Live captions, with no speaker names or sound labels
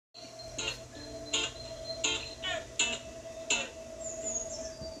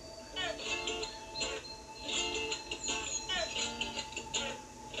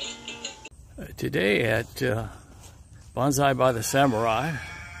Today at Bonsai by the Samurai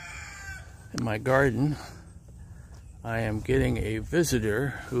in my garden, I am getting a visitor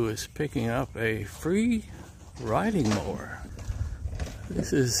who is picking up a free riding mower.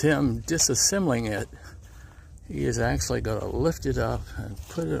 This is him disassembling it. He is actually going to lift it up and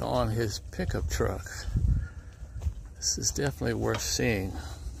put it on his pickup truck. This is definitely worth seeing.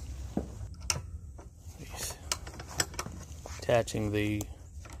 He's attaching the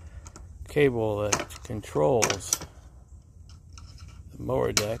cable that controls the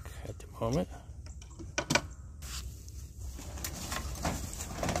mower deck at the moment.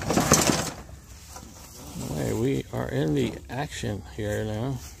 Anyway, we are in the action here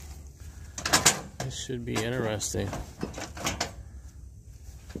now. This should be interesting.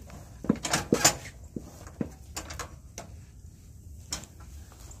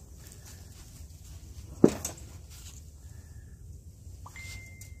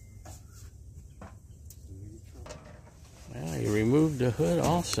 Well, he removed the hood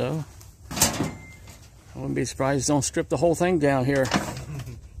also. I wouldn't be surprised don't strip the whole thing down here.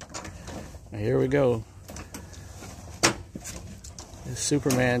 Here we go. This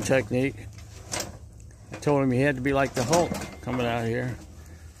Superman technique. I told him he had to be like the Hulk coming out here.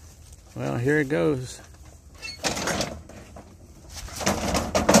 Well, here it goes.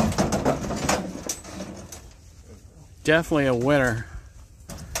 Definitely a winner.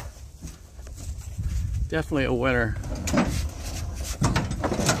 Definitely a winner.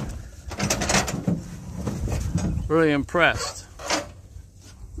 Really impressed.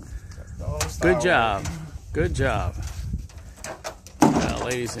 Good job. Good job. Now,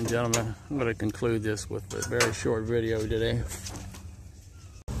 ladies and gentlemen, I'm going to conclude this with a very short video today.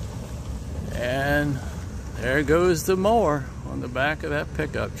 And there goes the mower on the back of that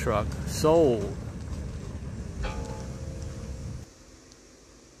pickup truck. Sold.